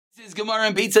Today's Gemara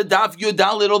and Pizza Daf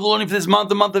Yudalit, all the learning for this month,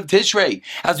 the month of Tishrei.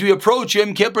 As we approach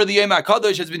Yom Kippur, the Yom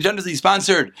HaKadosh has been generously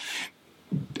sponsored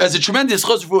as a tremendous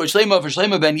chos for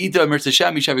Shleima Ben Yita, Mirza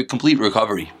Shem, you should have a complete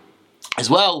recovery. As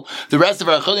well, the rest of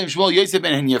our Chalim, Shmuel, Yosef,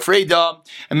 and Yafreda,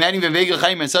 and Manny Ben Vega,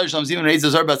 Chaim, and Sar, Shalom, Simon, Reis,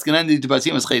 Zar, Baskanandi, to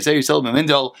Basim, as Chayser, Yisrael, Ben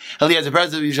Mendel, Eli, as a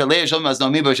president, Yishalei, Shalom, as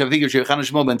Naomi, Bashafikir, Shirchan,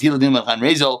 Shmuel, Ben Tila, Dim, Chan,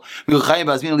 Rezel, Mikul Chaim,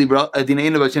 Basmin, Libra,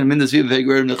 Adinaina, Bashin, Mindas, Viva,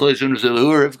 Vega, Nechol, Shun,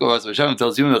 Zilur, Rivko, Bas, Basham,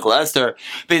 Tel, Simon, Nechol, Esther,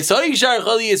 Beisai, Shar,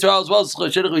 Chali, Yisrael, as well as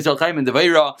Shidduch, Yisrael, Chaim, and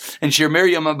Devaira, and Shir,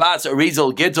 Miriam, Abbas,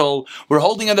 Rezel, Gittel. We're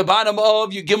holding on the bottom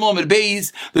of your Gimel and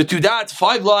Beis, the two dots,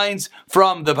 5 lines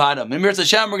from the bottom. In Mirza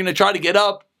Hashem, we're going to try to get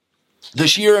up the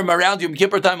shiurim around Yom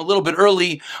Kippur time a little bit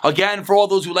early, again, for all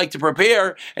those who like to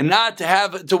prepare and not to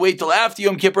have to wait till after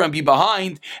Yom Kippur and be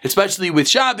behind, especially with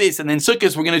Shabbos and then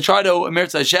Sukkot. We're going to try to,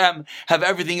 Emertz Hashem, have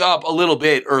everything up a little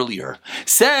bit earlier.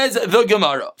 Says the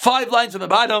Gemara, 5 lines from the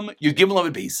bottom, you give them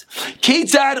a piece.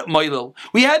 Ketzad Moilel.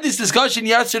 We had this discussion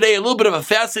yesterday, a little bit of a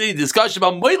fascinating discussion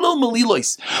about Moilel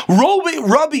Malilois,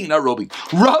 rubbing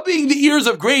the ears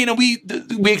of grain, and we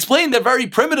explained that very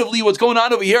primitively what's going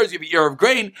on over here is you have an ear of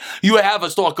grain, you have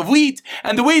a stalk of wheat,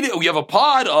 and the way that you have a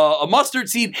pod, a mustard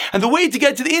seed, and the way to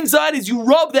get to the inside is you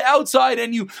rub the outside,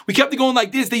 and we kept it going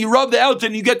like this, that you rub the outside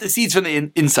and you get the seeds from the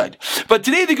inside. But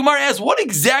today the Gemara asks, what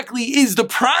exactly is the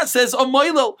process of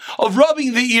moilel, of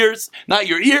rubbing the ears, not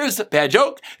your ears, bad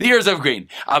joke, the ears of grain.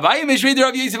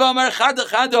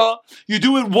 You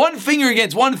do it one finger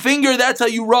against one finger, that's how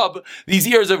you rub these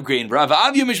ears of grain. One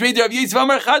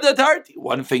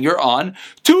finger on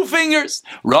 2 fingers.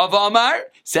 Rav Amar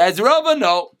says, Rava,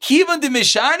 no. Kivan de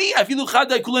Mishani, afilu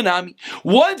chadai kulanami.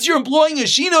 Once you're employing a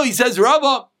shino, he says,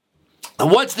 Rava,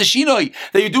 what's the shinoi?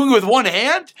 That you're doing it with one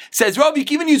hand? Says Rav, you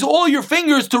can even use all your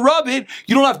fingers to rub it.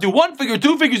 You don't have to do 1 finger,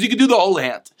 2 fingers, you can do the whole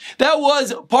hand. That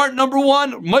was part number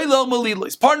 1, Moilel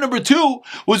Malilos. Part number 2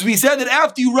 was we said that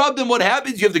after you rub them, what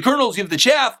happens? You have the kernels, you have the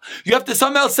chaff, you have to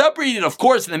somehow separate it. Of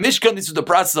course, in the Mishkan, this is the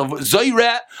process of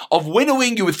zoyrat, of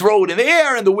winnowing. You would throw it in the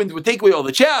air and the wind would take away all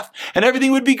the chaff and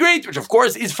everything would be great, which of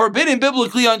course is forbidden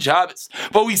biblically on Shabbos.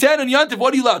 But we said on Yontif,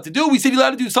 what are you allowed to do? We said you're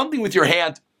allowed to do something with your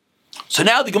hand. So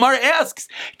now the Gemara asks,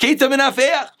 Keita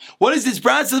menafeach, what is this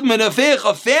process of menafeach,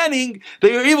 of fanning, that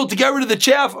you're able to get rid of the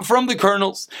chaff from the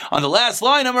kernels? On the last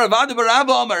line, Amar Avada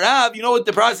Barabba Amar Rav, you know what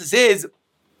the process is?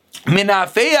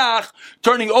 Menafeach,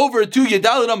 turning over to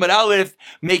Yadalit Amar Aleph,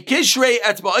 Mekishrei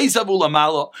Etzba'isa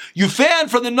Bulamala. You fan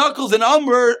from the knuckles and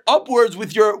upwards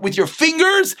with your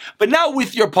fingers, but not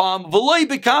with your palm. V'loi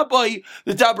bekapai,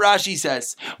 the Tab Rashi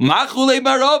says. Machulei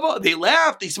Marava, they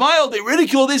laugh, they smile, they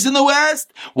ridicule this in the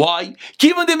West. Why?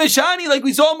 Kivan de Meshani, like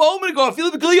we saw a moment ago.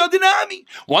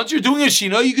 Once you're doing a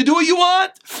shina, you can do what you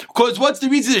want. Because what's the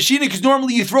reason of shina? Because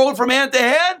normally you throw it from hand to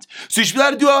hand, so you should be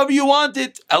allowed to do however you want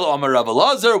it. Elo Amar Rav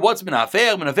Elazar. What's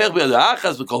menafech? Menafech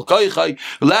b'yadachas b'kol koichai.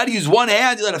 You're allowed to use one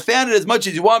hand. You're allowed to fan it as much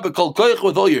as you want, but kol koich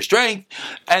with all your strength.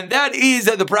 And that is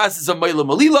the process of moilel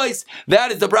malilos.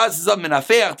 That is the process of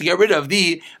menafech, to get rid of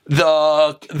the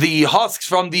husks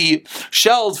from the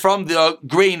shells from the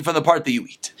grain from the part that you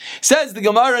eat. Says the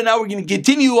Gemara. Now we're going to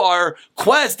continue our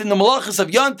quest in the Malachas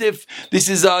of Yontif. This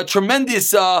is a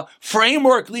tremendous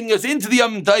framework leading us into the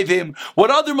Yom Tovim. What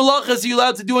other Malachas are you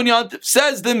allowed to do in Yontif?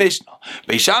 Says the Mishnah.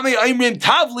 Beishamei Aimrim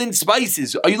Tavlin,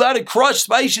 spices. Are you allowed to crush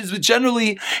spices, which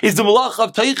generally is the malach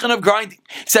of teichan, of grinding?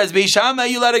 It says Beishama,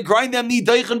 you allowed to grind them ni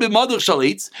teichan b'madach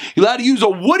shalitz. You're allowed to use a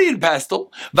wooden pestle.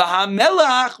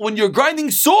 V'hamelach, when you're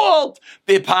grinding salt,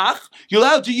 b'pach, you're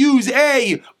allowed to use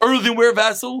a earthenware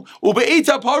vessel,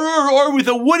 u'be'eta parur, or with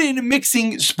a wooden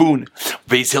mixing spoon.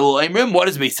 Beis Hillel Aimrim, what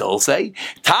does Beis Hillel say?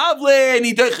 Tavle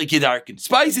ni teichan kidarkin.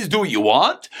 Spices, do what you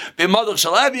want. B'madach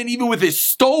shalavin, even with a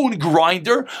stone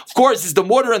grinder. Of course, it's the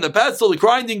mortar and the pestle, the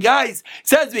grinding guys.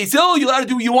 Says Beis Hillel, you're allowed to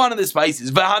do what you want on the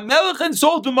spices. V'hamelach, and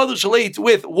salt b'madach shalit,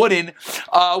 with wooden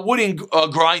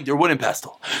grinder, wooden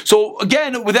pestle. So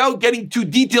again, without getting too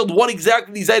detailed what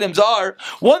exactly these items are,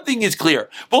 one thing is clear.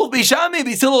 Both Beis Shammai and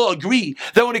Beis Hillel agree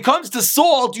that when it comes to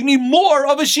salt, you need more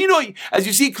of a shinoi. As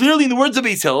you see clearly in the words of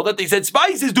Beis Hillel, that they said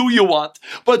spices, do what you want.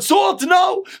 But salt,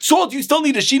 no. Salt, you still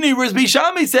need a shinoi, whereas Beis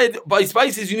Shammai said by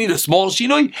spices you need a small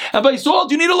shinoi, and by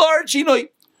salt you need a large shinoi.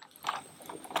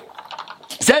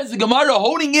 Says the Gemara,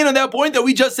 holding in on that point that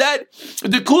we just said,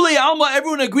 the Kulei Alma,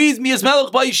 everyone agrees, Mias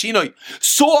Melech by Shinoi.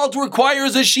 Salt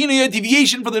requires a Shinoi, a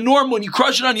deviation from the norm. When you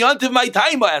crush it on Yantiv, my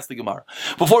time, asked the Gemara.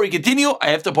 Before we continue,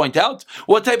 I have to point out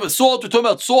what type of salt. We're talking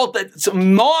about salt that's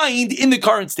mined in the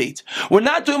current state. We're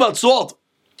not talking about salt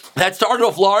that started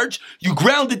off large, you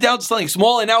ground it down to something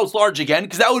small, and now it's large again,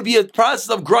 because that would be a process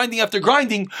of grinding after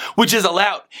grinding, which is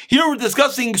allowed. Here we're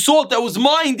discussing salt that was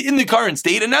mined in the current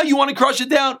state, and now you want to crush it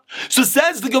down. So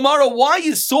says the Gemara, why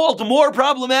is salt more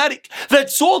problematic? That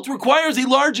salt requires a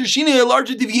larger shina, a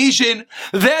larger deviation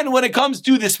than when it comes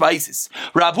to the spices.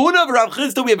 Rav Huna, Rav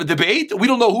Chisda, we have a debate. We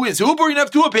don't know who is who, but we're going to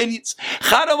have two opinions.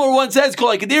 Chadamar one says,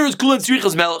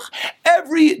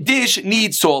 every dish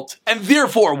needs salt, and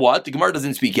therefore what? The Gemara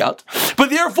doesn't speak out. But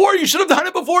therefore, you should have done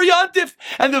it before Yantif.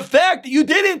 And the fact that you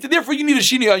didn't, therefore you need a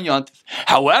shini on Yantif.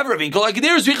 However,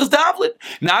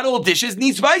 not all dishes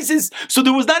need spices. So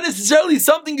there was not necessarily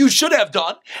something you should have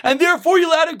done. And therefore, you're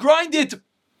allowed to grind it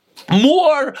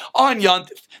more on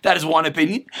Yantif. That is one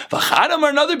opinion.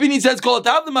 Another opinion says,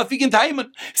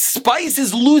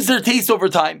 spices lose their taste over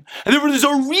time. And therefore, there's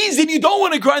a reason you don't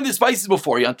want to grind the spices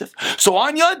before Yantif. So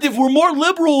on Yantif, we're more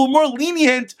liberal, we're more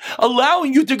lenient,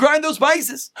 allowing you to grind those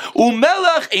spices.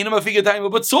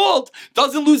 But salt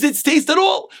doesn't lose its taste at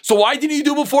all. So why didn't you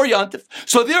do before Yantif?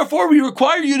 So therefore, we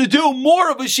require you to do more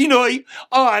of a shinoi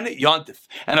on Yantif.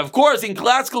 And of course, in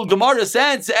classical Gemara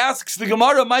sense, asks the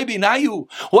Gemara,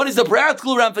 what is the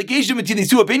practical ramification between these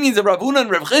two opinions of Rav Huna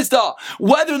and Rav Chisda?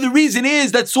 Whether the reason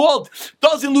is that salt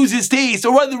doesn't lose its taste,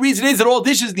 or whether the reason is that all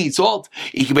dishes need salt.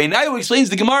 Ikbeinayu explains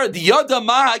the Gemara,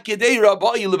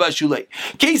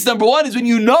 case number one is when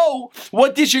you know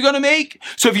what dish you're going to make.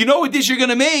 So if you know what dish you're going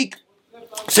to make,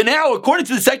 so now, according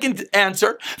to the second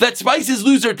answer, that spices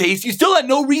lose their taste, you still had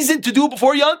no reason to do it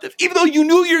before Yantif, even though you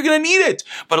knew you're going to need it,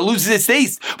 but it loses its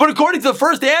taste. But according to the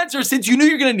first answer, since you knew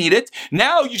you're going to need it,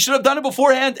 now you should have done it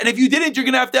beforehand, and if you didn't, you're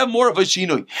going to have more of a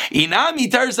shinoi. Inami,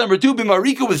 teres number 2,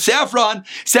 bimarika with saffron.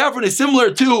 Saffron is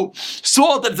similar to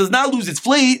salt that does not lose its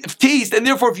taste, and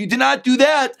therefore, if you did not do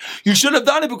that, you should have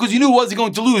done it because you knew it wasn't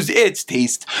going to lose its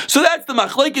taste. So that's the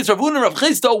machlekes Rav Huna and Rav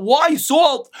Chisda. Why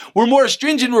salt were more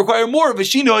stringent, require more of a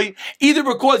shinoi, either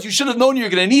because you should have known you're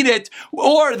going to need it,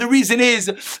 or the reason is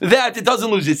that it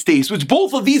doesn't lose its taste, which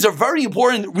both of these are very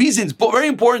important reasons, but very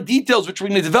important details, which we're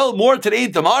going to develop more today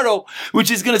and tomorrow,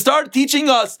 which is going to start teaching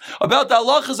us about the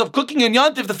halachas of cooking in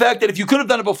Yantif, the fact that if you could have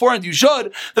done it beforehand, you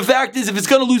should. The fact is, if it's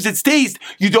going to lose its taste,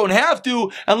 you don't have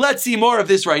to, and let's see more of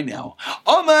this right now.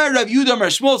 Amar Rav Yehuda Mar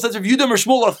Shmuel says Rav Yehuda Mar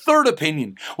Shmuel, a third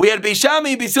opinion. We had Beis Shammai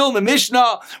and Beis Hillel in the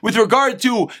Mishnah with regard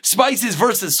to spices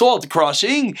versus salt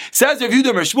crushing. Says Rav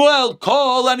Yehuda Mar Shmuel,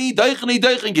 Kol ani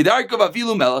deichen gedarkav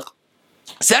afilu melech.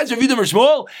 Says Rav Yehuda Mar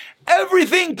Shmuel,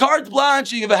 everything carte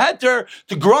blanche, you have a heter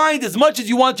to grind as much as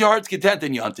you want to your heart's content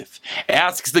in Yantif.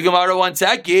 Asks the Gemara one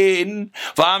second.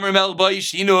 But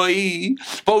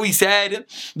we said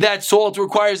that salt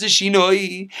requires a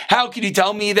shinoi. How can you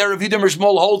tell me that Rav Yehuda Mar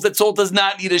Shmuel holds that salt does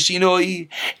not need a shinoi?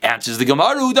 Answers the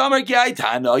Gemara, he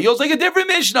holds like a different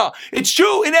Mishnah. It's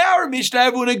true, in our Mishnah,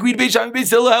 everyone agreed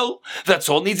that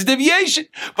salt needs a deviation.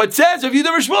 But says Rav Yehuda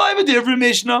Mar Shmuel, I have a different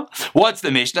Mishnah. What's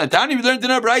the Mishnah? Tani, we learned in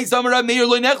our Brayis, Amar Meir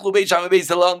lo nechlu. Beis Shammai Beis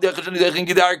Hillel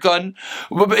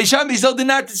did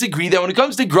not disagree that when it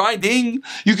comes to grinding,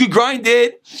 you could grind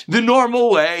it the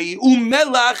normal way.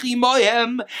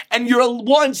 And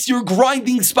once you're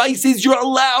grinding spices, you're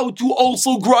allowed to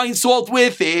also grind salt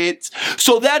with it.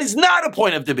 So that is not a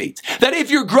point of debate. That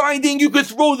if you're grinding, you could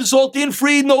throw the salt in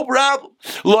free, no problem.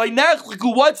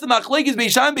 What's the machlekes Beis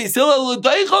Shammai Beis Hillel? The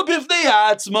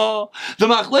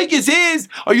machlekes is,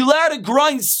 are you allowed to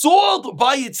grind salt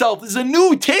by itself? This is a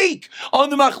new take on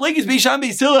the machlekes Beis Shammai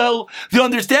Beis Hillel, the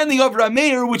understanding of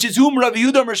Rameir, which is whom Rav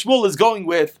Yehuda Mar Shmuel is going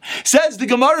with. Says the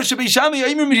Gemara,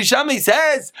 Beis Shammai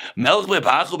says, Melech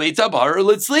lepachu beitz habar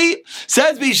litzli.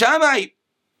 Says Beis Shammai,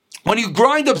 when you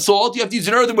grind up salt, you have to use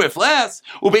an earthenware flask,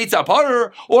 or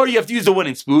you have to use a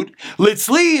wooden spoon.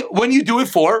 Litzli, when you do it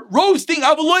for roasting,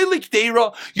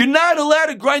 you're not allowed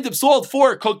to grind up salt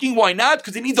for cooking. Why not?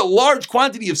 Because it needs a large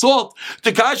quantity of salt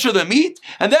to kasher the meat,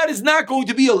 and that is not going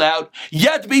to be allowed.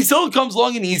 Yet Beis Hillel comes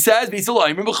along and he says,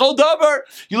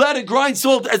 you're allowed to grind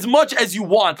salt as much as you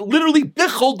want. Literally,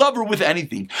 bichol davar with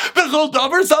anything. Bichol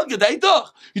davar sal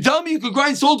gedaitach. You tell me you could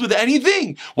grind salt with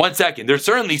anything? 1 second. There's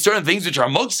certainly certain things which are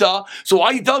muksa. So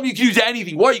why you tell me you can use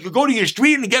anything? What, you could go to your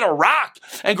street and get a rock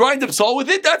and grind up salt with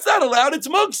it? That's not allowed. It's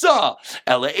muksa.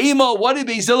 Ela what did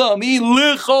Beis Hillel mean?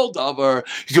 Lichol davar.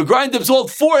 You could grind up salt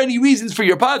for any reasons, for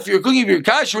your pot, for your cooking, for your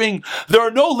kashering. There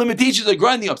are no limitations of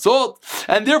grinding up salt.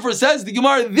 And therefore says the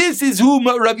Gemara, this is who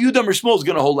Rav Yehuda Mar Shmuel is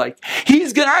going to hold like.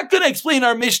 He's not going to explain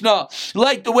our Mishnah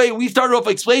like the way we started off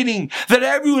explaining that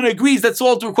everyone agrees that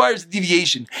salt requires a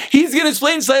deviation. He's going to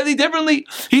explain slightly differently.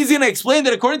 He's going to explain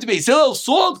that according to Beis Hillel,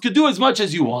 salt could do as much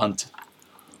as you want.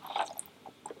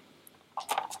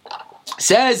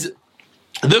 Says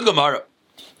the Gemara,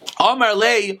 Amar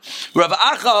lei, Rav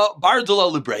Acha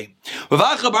Bardula Librei. Rav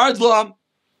Acha Bardula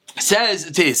says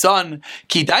to his son,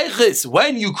 Kidaichis,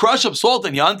 when you crush up salt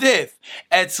and yantif,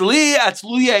 etzli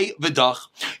etzluye v'dach.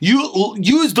 You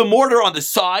use the mortar on the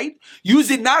side,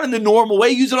 use it not in the normal way,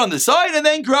 use it on the side, and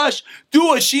then crush.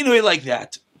 Do a shinoi like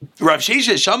that. Rav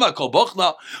Sheshes Shama Kol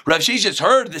Bochna. Rav Sheshes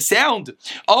heard the sound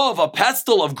of a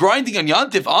pestle of grinding on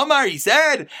yantif. Amar, he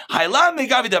said,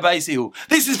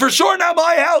 this is for sure not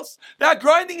my house. That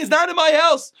grinding is not in my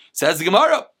house. Says the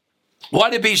Gemara.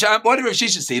 Why did Rav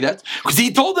Sheshes say that? Because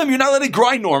he told them you're not allowed to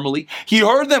grind normally. He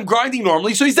heard them grinding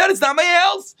normally, so he said it's not my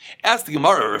house. Ask the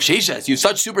Gemara, Rav Sheshes, you have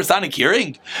such supersonic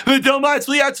hearing. Maybe they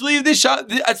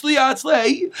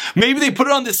put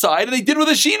it on the side and they did it with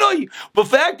a shinoi. But the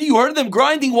fact that you heard them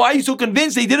grinding, why are you so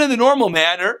convinced they did it in the normal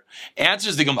manner?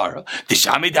 Answers the Gemara. He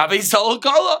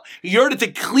heard it's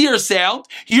a clear sound.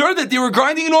 He heard that they were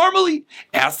grinding normally.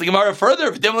 Ask the Gemara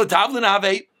further.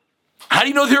 How do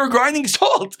you know they were grinding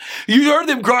salt? You heard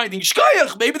them grinding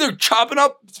shkayach. Maybe they're chopping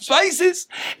up spices.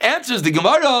 Answers the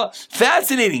Gemara.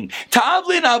 Fascinating.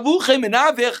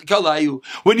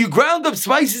 When you ground up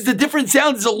spices, the different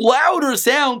sound is a louder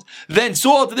sound than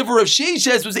salt. The different Rav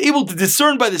Sheshes was able to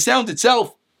discern by the sound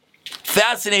itself.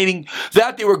 Fascinating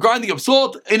that they were grinding up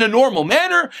salt in a normal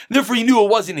manner, therefore he knew it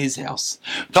wasn't his house.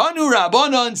 Tanu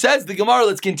Rabbanan, says the Gemara,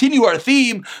 let's continue our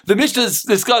theme. The Mishnah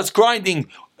discussed grinding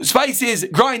spices,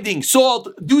 grinding salt,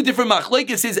 do different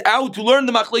machlekes, out to learn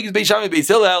the machlekes Beis Shammai Beis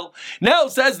Hillel. Now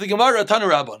says the Gemara, Tanu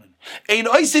Rabbanan. Ein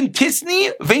oisin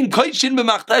tisni vein koishin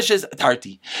b'machteshes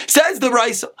tarti. Says the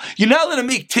Brisa, you're not allowed to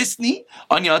make tisni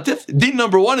on Yantif. Din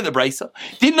number 1 in the Brisa.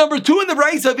 Din number 2 in the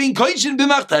Brisa, vein koishin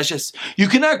b'machteshes. You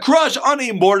cannot crush on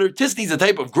a mortar. Tisni is a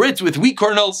type of grits with wheat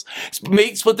kernels.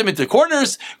 Split them into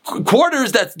quarters.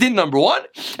 That's din number 1.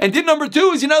 And din number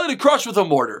 2 is you're not allowed to crush with a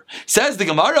mortar. Says the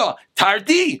Gemara,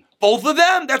 tarti. Both of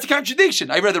them? That's a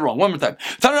contradiction. I read it wrong. One more time.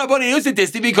 You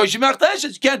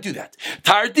can't do that.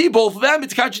 Tarti, both of them,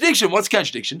 it's a contradiction. What's the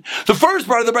contradiction? The first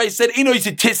part of the Brisa said,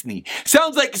 tisni.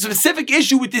 Sounds like a specific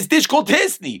issue with this dish called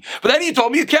tisni. But then he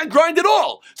told me you can't grind at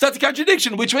all. So that's a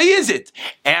contradiction. Which way is it?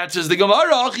 Answers the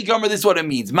Gemara, this is what it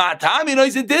means. The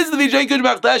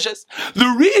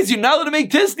reason you're not allowed to make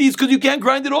tisni is because you can't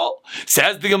grind at all.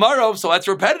 Says the Gemara, so that's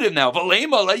repetitive now.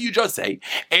 Valema, let you just say,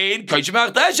 you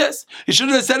should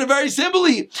have said it very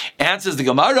simply. Answers the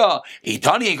Gemara, if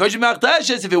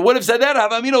it would have said that,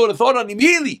 Havamina would have thought on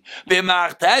immediately. You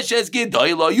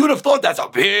would have thought that's a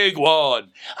big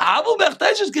one.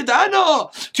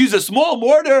 To use a small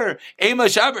mortar, I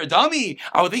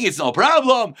would think it's no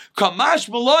problem. Kamash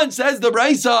Malon, says the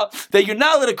Brisa, that you're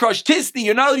not allowed to crush tisni,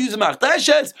 you're not allowed to use a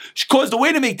machteshes, because the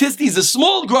way to make tisni is a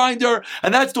small grinder,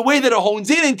 and that's the way that it hones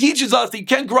in and teaches us that you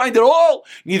can't grind at all,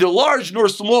 neither large nor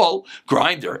small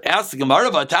grinder. Ask the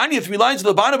Gemara, 3 lines to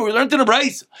the bottom, but we learned in a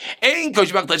Brisa.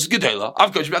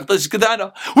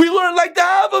 We learned like the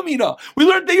Havamina. We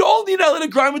learned they only not allowed to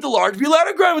grind with the large, we allowed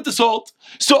to grind with the salt.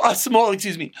 So small,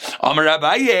 excuse me. Tanya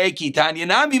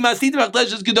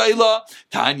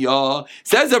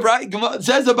says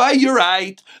Abai, you're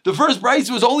right. The first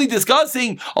Brisa was only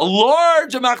discussing a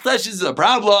large machteshes is a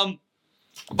problem.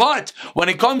 But when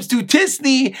it comes to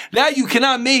tisni, that you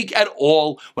cannot make at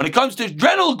all. When it comes to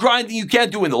drenal grinding, you can't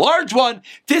do in the large one.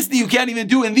 Tisni, you can't even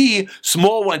do in the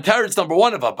small one. Teretz number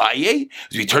 1 of Abaye.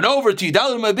 As we turn over to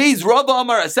Yidal Mabez, Rabba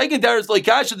Amar, a second teretz like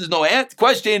Kasha, there's no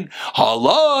question.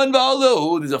 Halon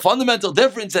v'alahu. There's a fundamental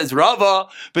difference, says Rava,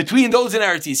 between those in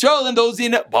Eretz Yisrael and those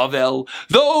in Bavel.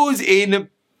 Those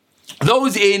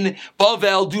in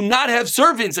Bavel do not have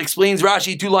servants, explains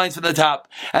Rashi 2 lines from the top.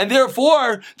 And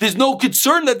therefore, there's no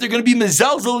concern that they're going to be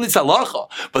mizalzel in this halacha.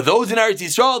 But those in Eretz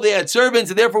Yisrael, they had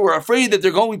servants, and therefore we're afraid that they're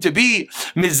going to be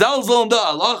mizalzel in the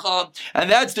halacha.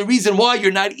 And that's the reason why you're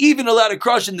not even allowed to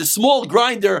crush in the small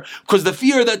grinder, because the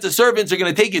fear that the servants are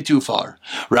going to take it too far.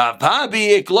 Rav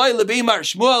Pabi, Ekloi Lebei Mar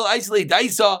Shmuel, isolate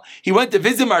Daisa. He went to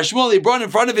visit Mar Shmuel, they brought in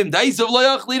front of him Daisa of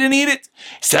Loyach, he didn't eat it.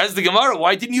 Says the Gemara,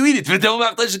 why didn't you eat it?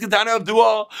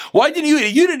 Why didn't you eat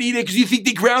it? You didn't eat it because you think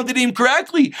they grounded it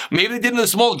incorrectly. Maybe they did it in a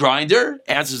small grinder.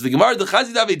 Answers the Gemara. The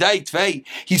Chazid Avedai Tvei.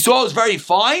 He saw it was very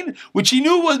fine, which he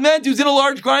knew was meant. He was in a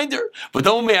large grinder. But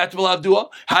don't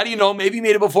how do you know? Maybe he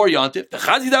made it before Yontif. The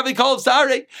Chazid Avedai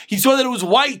Sare. He saw that it was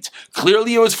white.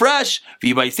 Clearly, it was fresh.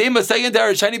 He knew that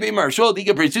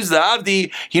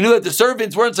the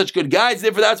servants weren't such good guys.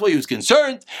 Therefore, that's why he was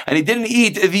concerned, and he didn't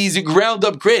eat these ground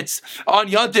up grits on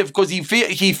Yontif because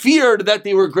he feared that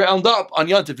they were ground up on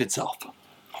Yontif itself.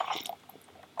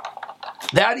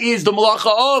 That is the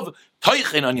malacha of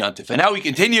Teichen on Yontif. And now we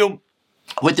continue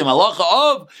with the malacha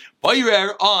of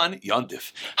Bayrer on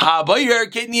Yontif. Ha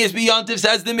Bayrer Kitni is be Yontif,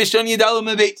 says the Mishnah Yadalim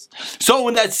Mabez. So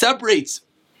when that separates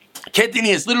Ketini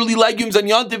is literally legumes on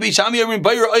Yontif.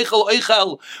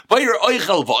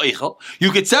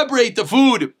 You could separate the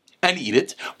food and eat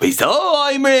it.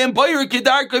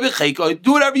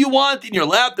 Do whatever you want in your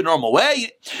lap the normal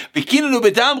way.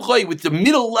 With the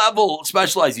middle level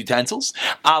specialized utensils.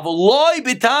 With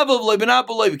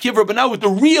the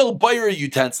real bayra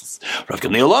utensils.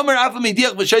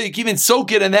 You can even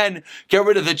soak it and then get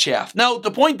rid of the chaff. Now, to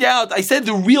point out, I said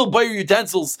the real bayra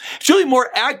utensils. It's really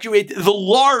more accurate, the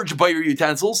large bayra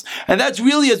utensils. And that's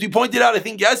really, as we pointed out, I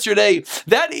think yesterday,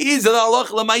 that is the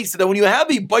halach l'maisa, that when you have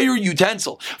a bayra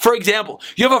utensil, for example,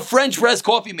 you have a French press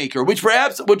coffee maker, which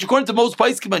according to most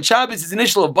Paiskim on Shabbos is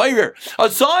initial of bayr,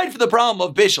 aside from the problem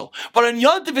of bishul. But on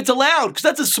Yontif it's allowed, because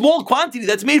that's a small quantity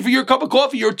that's made for your cup of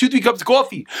coffee or 2-3 cups of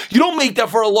coffee. You don't make that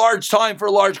for a large time, for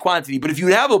a large quantity. But if you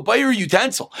have a bayr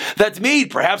utensil that's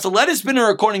made, perhaps a lettuce spinner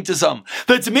according to some,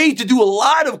 that's made to do a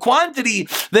lot of quantity,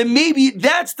 then maybe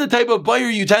that's the type of bayr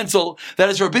utensil that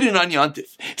is forbidden on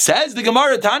Yontif. Says the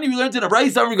Gemara, Tani, we learned in a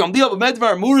Brayso,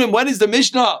 when is the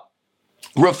Mishnah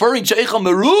referring to Eichel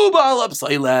Meruba al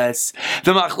Psailes?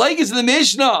 The Machlekes is in the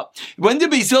Mishnah. When did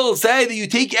Beis Hillel say that you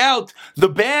take out the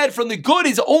bad from the good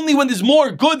is only when there's more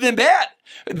good than bad?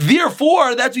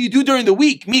 Therefore, that's what you do during the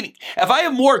week. Meaning, if I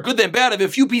have more good than bad, I have a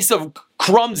few pieces of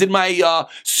crumbs in my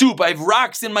soup, I have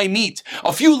rocks in my meat,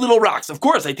 a few little rocks. Of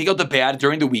course, I take out the bad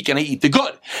during the week and I eat the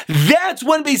good. That's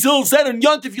when Beis Hillel said on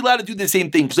Yontif you're allowed to do the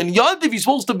same thing. Because on Yontif you're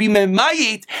supposed to be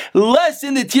memayit less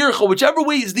in the tircha, whichever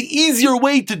way is the easier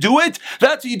way to do it.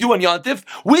 That's what you do on Yontif,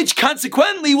 which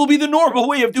consequently will be the normal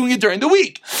way of doing it during the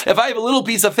week. If I have a little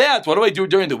piece of fat, what do I do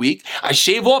during the week? I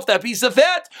shave off that piece of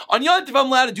fat. On Yontif I'm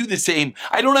allowed to do the same.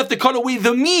 I don't have to cut away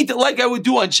the meat like I would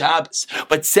do on Shabbos.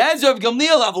 But says Rav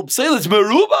Gamliel, if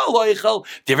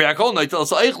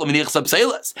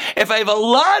I have a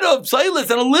lot of psailas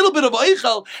and a little bit of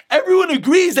eichel, everyone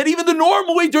agrees that even the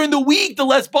normal way during the week, the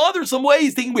less bothersome way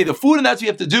is taking away the food, and that's what you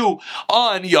have to do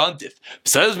on Yontif.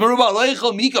 So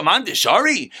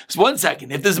 1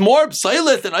 second, if there's more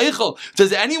psailas than eichel,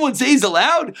 does anyone say he's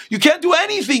allowed? You can't do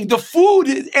anything. The food,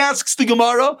 asks the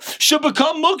Gemara, should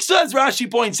become muksa, as Rashi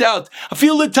points out.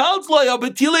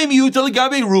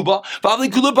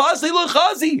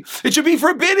 It should be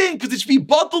forbidden, because it should be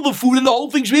bottled, the food, and the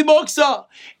whole thing should be muksa.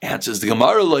 Answers the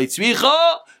Gemara, I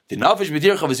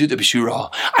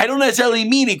don't necessarily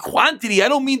mean a quantity. I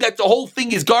don't mean that the whole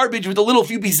thing is garbage with a little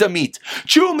few pieces of meat.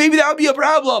 True, maybe that would be a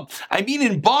problem. I mean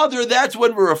in bother, that's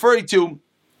what we're referring to.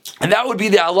 And that would be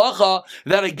the halacha,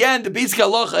 that again, the basic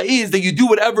halacha is that you do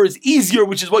whatever is easier,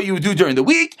 which is what you would do during the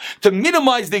week, to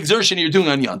minimize the exertion you're doing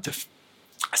on Yontif.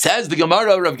 Says the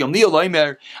Gemara, Rav Gamliel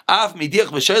Omer, Af Midiach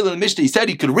V'Shayla in the Mishnah, he said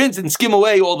you could rinse and skim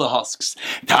away all the husks.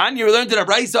 Tanya, we learned in a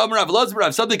Brayso, Rav Elazar,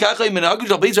 Rav Sadik Achai, Menagush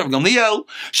Al-Beis Rav Gamliel,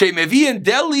 Shemevi and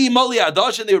Deli Moli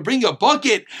Adash, and they would bring a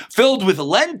bucket filled with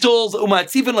lentils,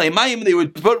 Umatzifin Leimayim, they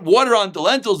would put water on the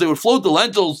lentils, they would float the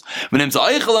lentils, the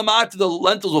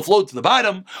lentils will float to the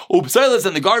bottom, Upsailas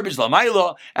and the garbage,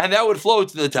 Lamayla, and that would float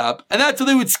to the top. And that's how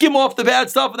they would skim off the bad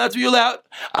stuff, and that's what you're allowed.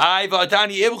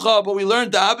 But we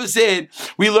learned the opposite.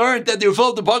 We learned that they would fill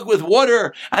up the bucket with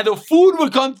water, and the food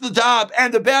would come to the top,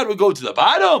 and the bad would go to the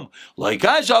bottom. Like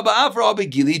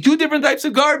two different types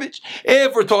of garbage.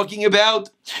 If we're talking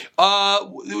about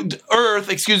earth,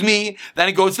 then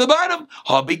it goes to the bottom.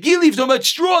 If you're talking about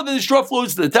straw, then the straw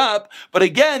flows to the top. But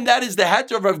again, that is the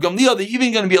heter of Rav Gamliel. They're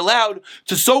even going to be allowed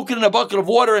to soak it in a bucket of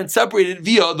water and separate it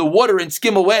via the water and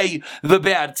skim away the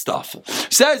bad stuff.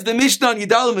 Says the Mishnah on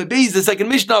Yedalim Beis, the second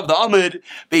Mishnah of the Amud,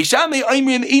 Beishamei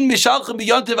Oimrim in Mishalchem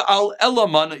B'Yontiv al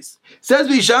Elamanis. Says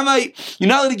Beishamei, you're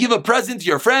not allowed to give a present to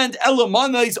your friend.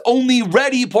 Elamanis, only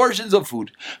ready portions of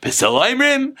food. Pesel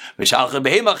Oimrim, Mishalchem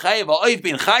Behema Chayev Ha'oif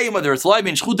Ben Chayim, whether it's live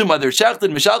Ben Shchutim, whether it's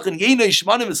Shechtin, Mishalchem Yeinoi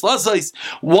Shmanim Eslasais,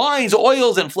 wines,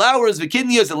 oils, and flowers,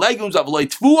 Vikidnias, and legumes of Loi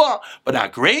Tvua, but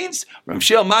not grains. Rav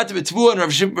Shimon Matav Tvua and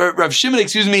Rav Shimon,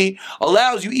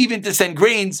 allows you even to send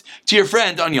grains to your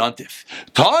friend on Yontif.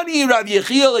 Tani Rav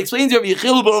Yechiel explains Rav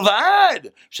Yechiel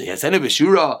B'Vad. Says Rav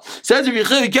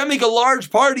Yechiel, you can't make a large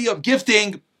party of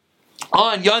gifting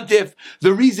on Yontif,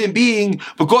 the reason being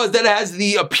because that has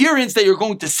the appearance that you're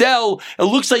going to sell. It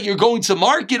looks like you're going to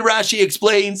market, Rashi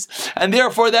explains, and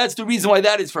therefore that's the reason why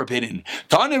that is forbidden.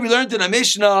 Tanya, we learned in a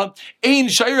Mishnah, Ein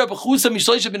Shayra B'Chusa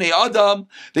Mishleisha B'nei Adam,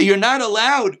 that you're not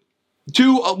allowed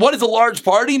what is a large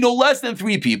party? No less than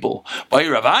 3 people. By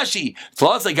Ravashi,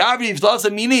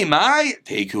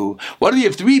 what do we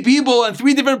have 3 people and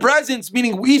 3 different presents,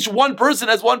 meaning each one person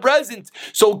has 1 present.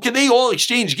 So can they all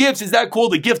exchange gifts? Is that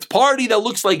called a gift party that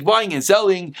looks like buying and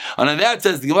selling? And on that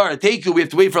says the Gemara, Teku, we have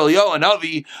to wait for Eliyahu and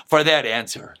Avi for that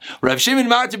answer. Rav Shimon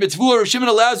Matir B'Tvua, Rav Shimon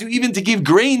allows you even to give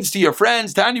grains to your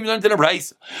friends. Tani, we learned in a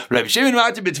brayso. Rav Shimon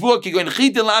Matir B'Tvua, Kigoin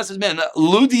Chitin Lasses Men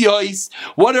Ludiois.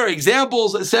 What are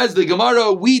examples? It says the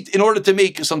Gemara, wheat in order to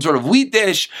make some sort of wheat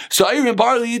dish. So Iron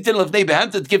barley eaten lefnei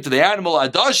behemta to give to the animal.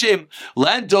 Adashim,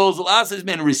 lentils, lasses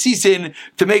men resisin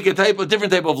to make a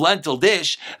different type of lentil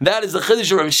dish. That is the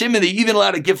chiddush of Rav Shimon. They even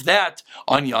allowed to give that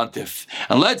on Yontif.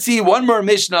 And let's see one more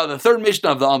Mishnah, the third Mishnah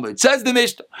of the Amud. It says the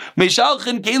Mishnah,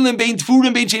 Meshalchin kelim bein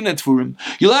tfurim bein shein tfurim.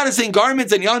 You're allowed to sing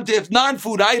garments and Yontif,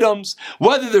 non-food items,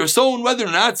 whether they're sewn, whether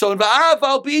they're not sewn.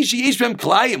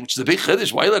 Which is a big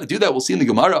chiddush. Why are you allowed to do that? We'll see in the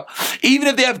Gemara. Even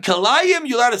if they have kalayim,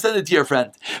 you're allowed to send it to your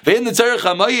friend. Because they're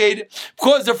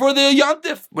for the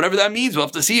Yontif. Whatever that means, we'll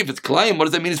have to see if it's kalayim. What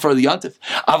does that mean? It's for the Yontif.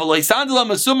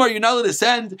 You're not allowed to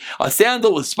send a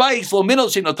sandal with spikes. You're not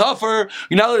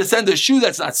allowed to send a shoe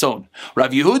that's not sewn.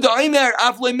 Rav Yehuda Aimer,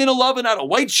 not a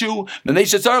white shoe,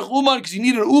 because you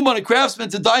need an uman, a craftsman,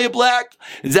 to dye it black.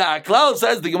 Zaklal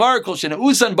says the Gemara,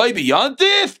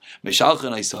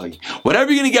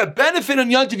 whatever you're going to get benefit on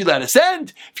Yontif, you're allowed to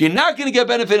send. If you're not going to get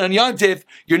benefit on Yontif,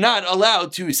 you're not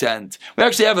allowed to send. We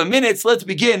actually have a minute, so let's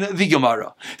begin the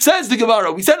Gemara. Says the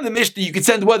Gemara, we said in the Mishnah you can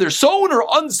send whether sewn or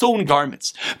unsewn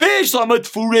garments. I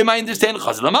understand,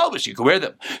 you can wear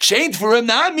them.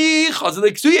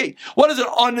 What is an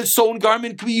unsewn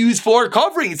garment can be used for?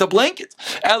 Covering, it's a blanket.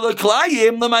 Why are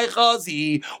you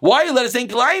let us say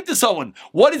kalayim to someone?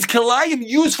 What is kalayim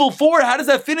useful for? How does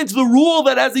that fit into the rule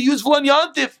that has a useful on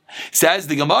Yontif? Says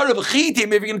the Gemara, if you're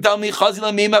going to tell me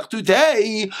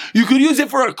you could use it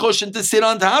for a cushion to sit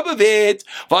on top of it.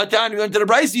 But down to the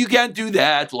brayso, you can't do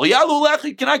that.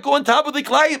 You cannot go on top of the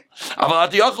kalayim.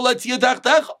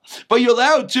 But you're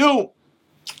allowed to.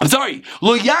 I'm sorry.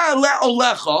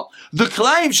 The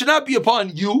kalayim should not be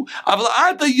upon you,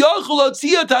 but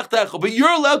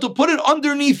you're allowed to put it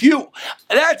underneath you.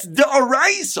 That's the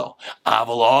oraisa.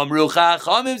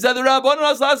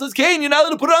 You're not allowed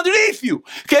to put it underneath you.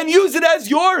 Can use it as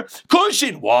your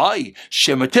cushion. Why?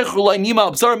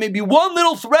 Maybe one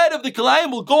little thread of the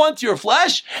kalayim will go onto your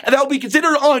flesh, and that will be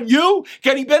considered on you.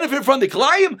 Can he benefit from the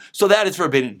kalayim? So that is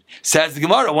forbidden. Says the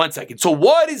Gemara. 1 second. So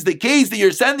what is the case that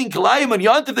you're sending kalayim on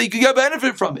Yontif that you could get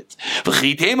benefit from it?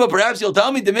 Perhaps you'll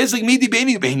tell me maybe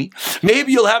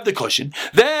you'll have the cushion,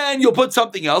 then you'll put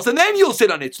something else, and then you'll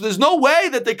sit on it. So there's no way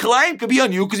that the kalayim could be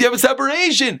on you because you have a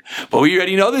separation. But we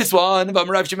already know this one. From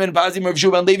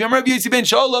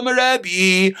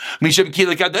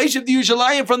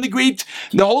the great,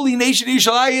 the holy nation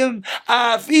Yerushalayim,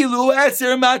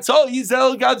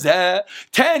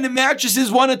 10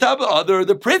 mattresses, one on top of the other,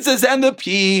 the princess and the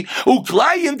pea, and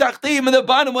the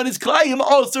bottom one is kalayim,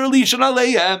 also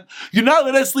you're not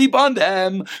allowed to sleep on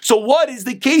them. So what is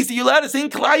the case that you're allowed to sing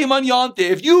kalayim on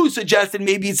Yontif? You suggested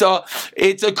maybe it's a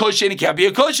cushion. It can't be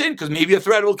a cushion because maybe a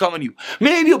thread will come on you.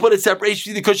 Maybe you'll put a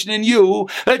separation between the cushion and you.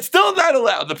 That's still not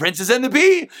allowed. The princess and the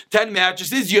pea, 10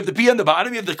 mattresses. You have the pea on the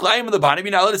bottom. You have the kalayim on the bottom.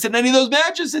 You're not allowed to sit in any of those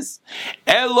mattresses.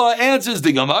 Ella answers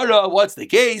the Gemara. What's the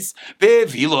case?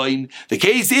 The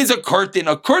case is a curtain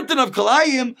of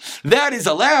kalayim that is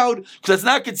allowed because that's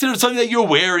not considered something that you're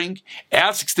wearing.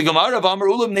 Asks the Gemara,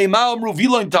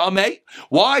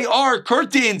 why are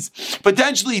curtains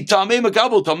potentially tamei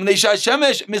makabel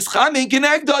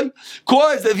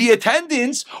because the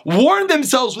attendants warn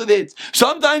themselves with it.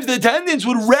 Sometimes the attendants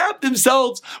would wrap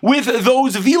themselves with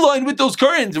those viloin, with those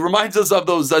curtains. It reminds us of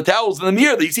those towels in the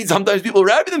mirror that you see sometimes people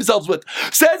wrapping themselves with.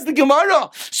 Says the Gemara.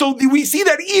 So we see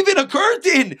that even a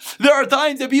curtain, there are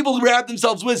times that people wrap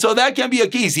themselves with. So that can't be a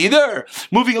case either.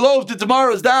 Moving along to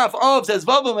tomorrow's daf of says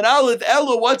Vavam and Aleph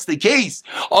Elo. What's the case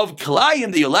of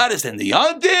kalayim, the Yolatis and the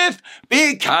Yontif?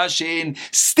 Big kashin,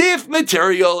 stiff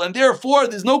material, and therefore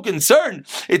there's no concern.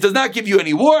 It does not give you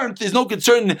any warmth. There's no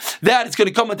concern that it's going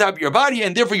to come on top of your body,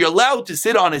 and therefore you're allowed to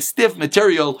sit on a stiff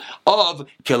material of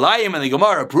kalayim. And the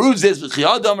Gemara proves this.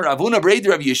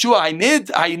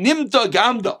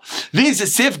 This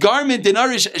is stiff garment in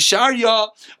Arish Sharia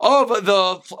of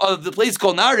the place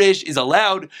called Narish is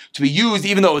allowed to be used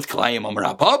even though it's kalayim.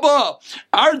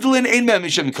 Ardlin ein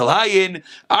mishum kalayim.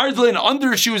 Ardlin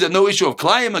undershoes have no issue of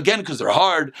kalayim again because they're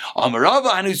hard.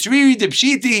 Amarava hanusriri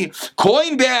dipshiti,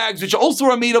 coin bags which also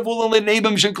are made of wool and linen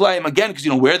mishum kalayim again because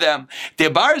you don't wear them.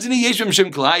 Debarzini yeshum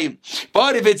mishum kalayim.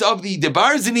 But if it's of the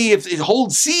debarzini, if it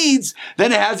holds seeds,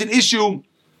 then it has an issue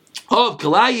of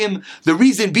Kalayim, the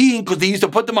reason being because they used to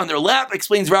put them on their lap,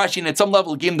 explains Rashi, and at some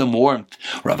level it gave them warmth.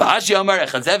 Rav Ashi Amar,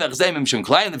 it's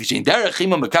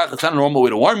not a normal way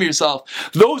to warm yourself.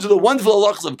 Those are the wonderful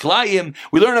halachas of Kalayim.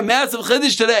 We learn a massive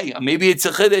chiddush today. Maybe it's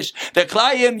a chiddush that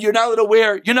Kalayim you're not allowed to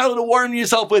wear, you're not allowed to warm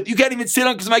yourself with. You can't even sit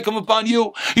on because it might come upon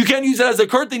you. You can't use it as a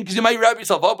curtain because you might wrap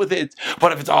yourself up with it.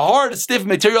 But if it's a hard, stiff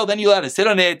material, then you're allowed to sit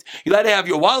on it. You're allowed to have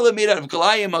your wallet made out of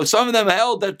Kalayim. Some of them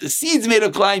held that the seeds made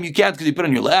of Kalayim you can't because you put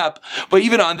on your lap. But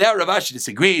even on that, Rav Ashi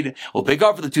disagreed. We'll pick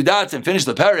up for the 2 dots and finish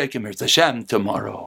the parak in Mirz Hashem tomorrow.